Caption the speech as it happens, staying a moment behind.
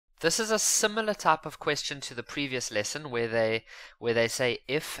This is a similar type of question to the previous lesson where they say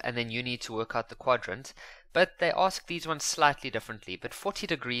if and then you need to work out the quadrant, but they ask these ones slightly differently. But 40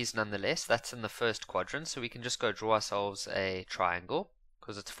 degrees nonetheless, that's in the first quadrant, so we can just go draw ourselves a triangle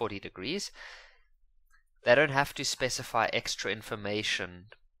because it's 40 degrees. They don't have to specify extra information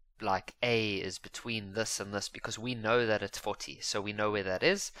like A is between this and this because we know that it's 40, so we know where that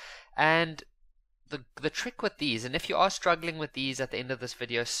is. And the trick with these, and if you are struggling with these at the end of this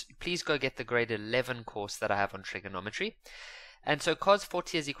video, please go get the grade 11 course that I have on trigonometry. And so cos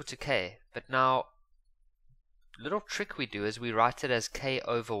 40 is equal to k. But now, little trick we do is we write it as k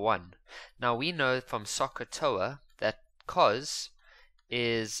over 1. Now we know from SOHCAHTOA that cos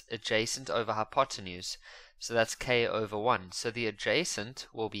is adjacent over hypotenuse. So that's k over 1. So the adjacent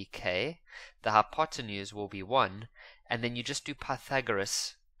will be k, the hypotenuse will be 1, and then you just do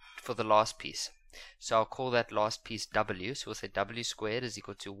Pythagoras for the last piece. So I'll call that last piece w. So we'll say w squared is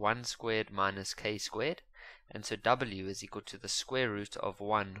equal to 1 squared minus k squared. And so w is equal to the square root of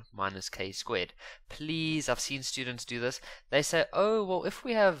 1 minus k squared. Please, I've seen students do this. They say, oh, well, if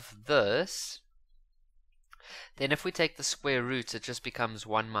we have this, then if we take the square root, it just becomes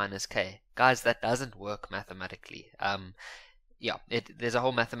 1 minus k. Guys, that doesn't work mathematically. There's a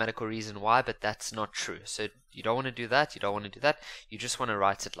whole mathematical reason why, but that's not true. So you don't want to do that, you don't want to do that, you just want to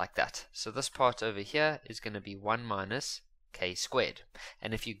write it like that. So this part over here is going to be 1 minus k squared.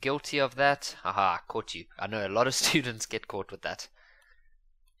 And if you're guilty of that, haha, caught you. I know a lot of students get caught with that.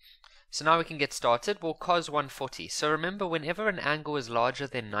 So now we can get started. We'll cos 140. So remember, whenever an angle is larger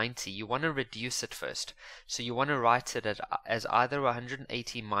than 90, you want to reduce it first. So you want to write it as either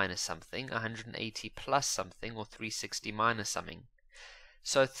 180 minus something, 180 plus something, or 360 minus something.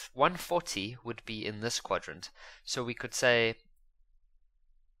 So 140 would be in this quadrant. So we could say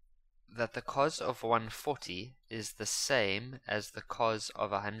that the cos of 140 is the same as the cos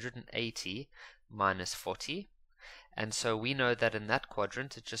of 180 minus 40. And so we know that in that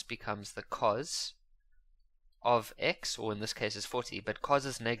quadrant it just becomes the cos of x, or in this case is 40, but cos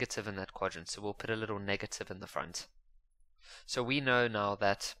is negative in that quadrant, so we'll put a little negative in the front. So we know now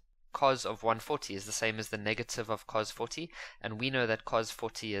that cos of 140 is the same as the negative of cos 40, and we know that cos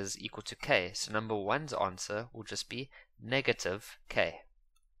 40 is equal to k, so number 1's answer will just be negative k.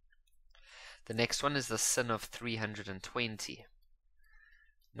 The next one is the sin of 320.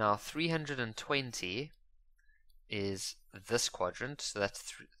 Now 320 is this quadrant, so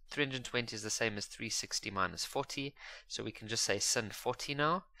that's 320 is the same as 360 minus 40, so we can just say sin 40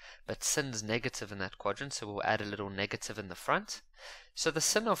 now, but sin's negative in that quadrant, so we'll add a little negative in the front. So the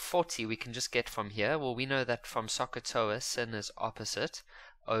sin of 40 we can just get from here. Well, we know that from SOHCAHTOA sin is opposite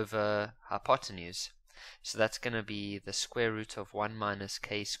over hypotenuse, so that's going to be the square root of 1 minus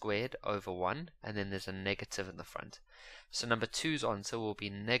k squared over 1, and then there's a negative in the front. So number 2's answer will be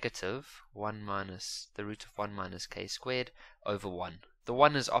negative 1 minus the root of 1 minus k squared over 1. The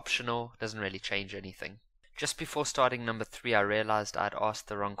 1 is optional, doesn't really change anything. Just before starting number 3, I realized I'd asked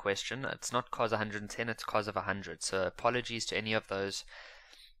the wrong question. It's not cos 110, it's cos of 100. So apologies to any of those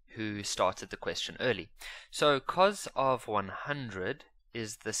who started the question early. So cos of 100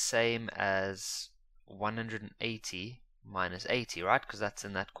 is the same as 180 minus 80, right? Because that's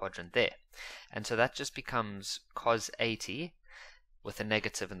in that quadrant there. And so that just becomes cos 80 with a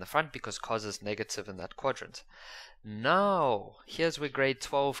negative in the front because cos is negative in that quadrant. Now, here's where grade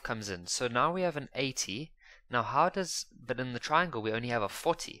 12 comes in. So now we have an 80. Now but in the triangle we only have a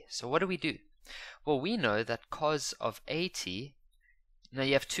 40. So what do we do? Well, we know that cos of 80, now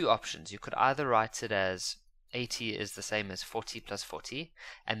you have two options. You could either write it as 80 is the same as 40 plus 40,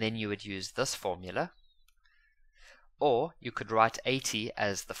 and then you would use this formula. Or you could write 80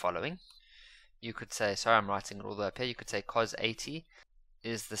 as the following. You could say, sorry, I'm writing it all the way up here. You could say cos 80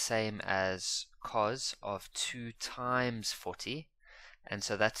 is the same as cos of 2 times 40. And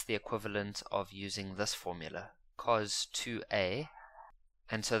so that's the equivalent of using this formula, cos 2a.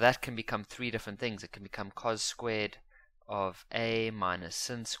 And so that can become three different things. It can become cos squared of a minus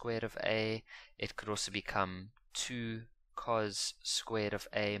sin squared of a. It could also become 2 cos squared of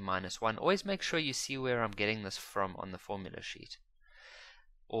a minus 1. Always make sure you see where I'm getting this from on the formula sheet.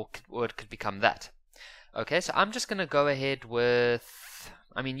 Or it could become that. Okay, so I'm just going to go ahead with,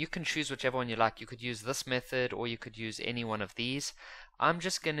 you can choose whichever one you like. You could use this method or you could use any one of these. I'm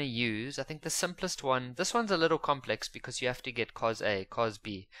just going to use, I think the simplest one, this one's a little complex because you have to get cos A, cos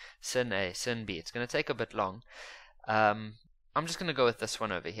B, sin B. It's going to take a bit long. I'm just going to go with this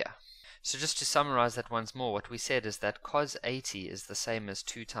one over here. So just to summarize that once more, what we said is that cos 80 is the same as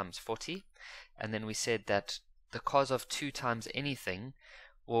 2 times 40, and then we said that the cos of 2 times anything,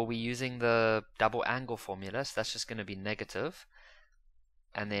 well, we're using the double angle formula, so that's just going to be negative.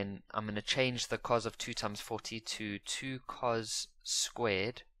 and then I'm going to change the cos of 2 times 40 to 2 cos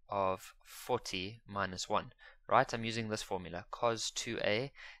squared of 40 minus 1. Right? I'm using this formula. Cos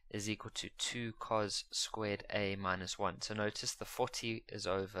 2a is equal to 2 cos squared a minus 1. So notice the 40 is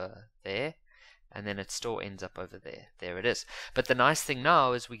over there, and then it still ends up over there. There it is. But the nice thing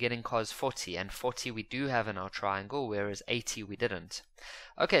now is we're getting cos 40, and 40 we do have in our triangle, whereas 80 we didn't.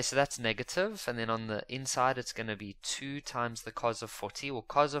 Okay, so that's negative, and then on the inside it's going to be 2 times the cos of 40. Well,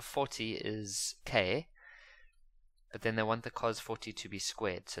 cos of 40 is k, but then they want the cos 40 to be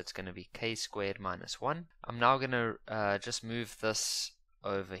squared, so it's going to be k squared minus 1. I'm now going to just move this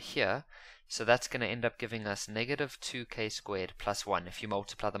over here, so that's going to end up giving us negative 2k squared plus 1 if you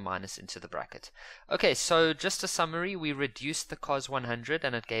multiply the minus into the bracket. Okay, so just a summary, we reduced the cos 100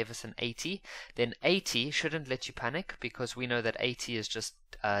 and it gave us an 80. Then 80 shouldn't let you panic, because we know that 80 is just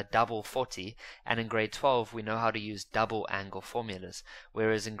double 40, and in grade 12 we know how to use double angle formulas,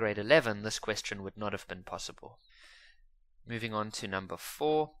 whereas in grade 11 this question would not have been possible. Moving on to number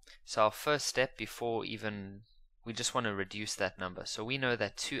 4. So our first step, before even, we just want to reduce that number. So we know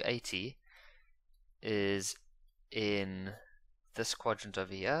that 280 is in this quadrant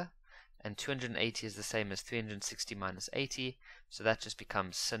over here, and 280 is the same as 360 minus 80, so that just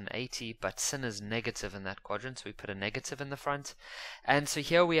becomes sin 80, but sin is negative in that quadrant, so we put a negative in the front. And so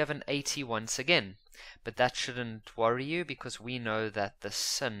here we have an 80 once again, but that shouldn't worry you, because we know that the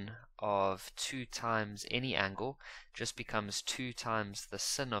sin of 2 times any angle just becomes 2 times the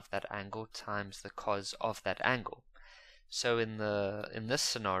sin of that angle times the cos of that angle. So in this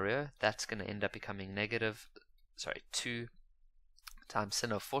scenario, that's going to end up becoming 2 times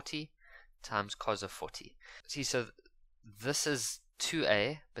sin of 40 times cos of 40. See, so this is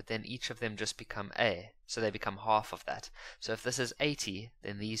 2a, but then each of them just become a, so they become half of that. So if this is 80,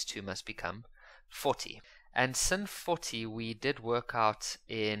 then these two must become 40. And sin 40 we did work out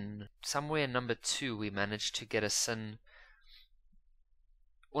in somewhere in number 2. We managed to get a sin,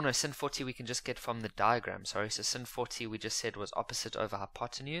 oh no, sin 40 we can just get from the diagram, sorry. So sin 40 we just said was opposite over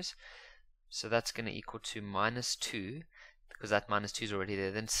hypotenuse, so that's going to equal to minus 2, because that minus 2 is already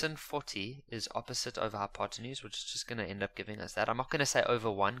there. Then sin 40 is opposite over hypotenuse, which is just going to end up giving us that. I'm not going to say over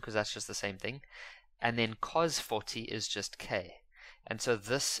 1, because that's just the same thing. And then cos 40 is just k. And so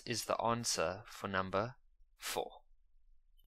this is the answer for number 4.